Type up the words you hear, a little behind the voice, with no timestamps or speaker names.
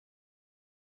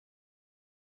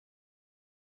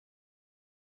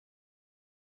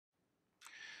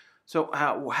So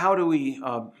how do we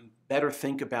better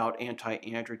think about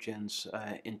anti-androgens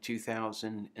in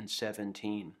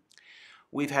 2017?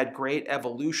 We've had great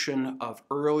evolution of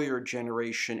earlier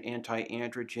generation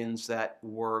anti-androgens that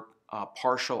were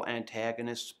partial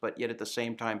antagonists, but yet at the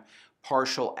same time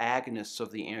partial agonists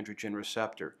of the androgen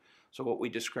receptor. So what we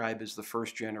describe as the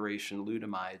first generation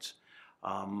lutamides,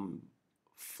 flutamide,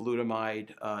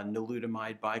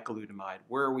 nilutamide, bicalutamide.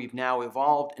 Where we've now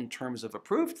evolved in terms of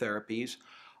approved therapies,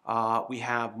 we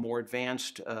have more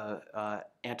advanced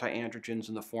anti-androgens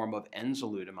in the form of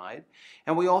enzalutamide,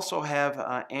 and we also have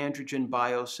androgen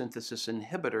biosynthesis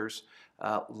inhibitors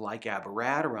like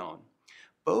abiraterone.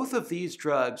 Both of these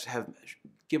drugs have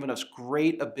given us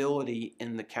great ability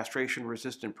in the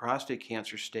castration-resistant prostate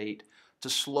cancer state to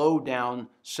slow down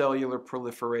cellular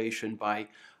proliferation by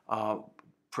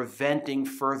preventing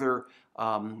further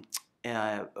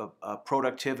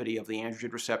productivity of the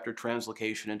androgen receptor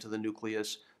translocation into the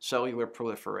nucleus, cellular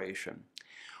proliferation.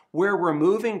 Where we're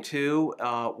moving to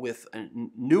with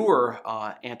newer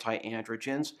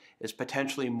anti-androgens is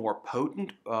potentially more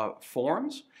potent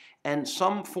forms, and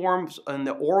some forms in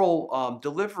the oral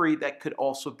delivery that could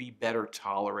also be better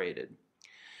tolerated.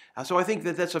 So I think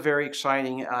that that's a very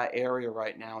exciting area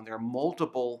right now, and there are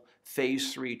multiple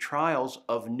phase 3 trials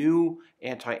of new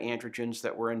anti-androgens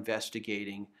that we're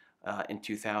investigating in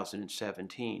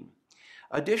 2017.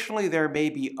 Additionally, there may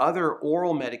be other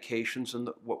oral medications in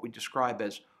what we describe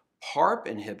as PARP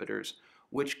inhibitors,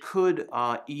 which could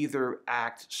either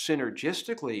act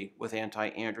synergistically with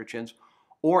anti-androgens,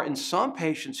 or in some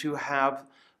patients who have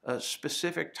a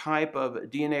specific type of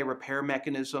DNA repair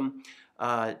mechanism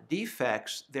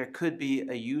defects, there could be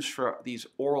a use for these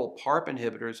oral PARP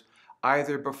inhibitors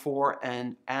either before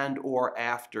and or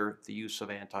after the use of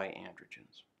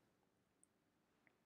anti-androgens.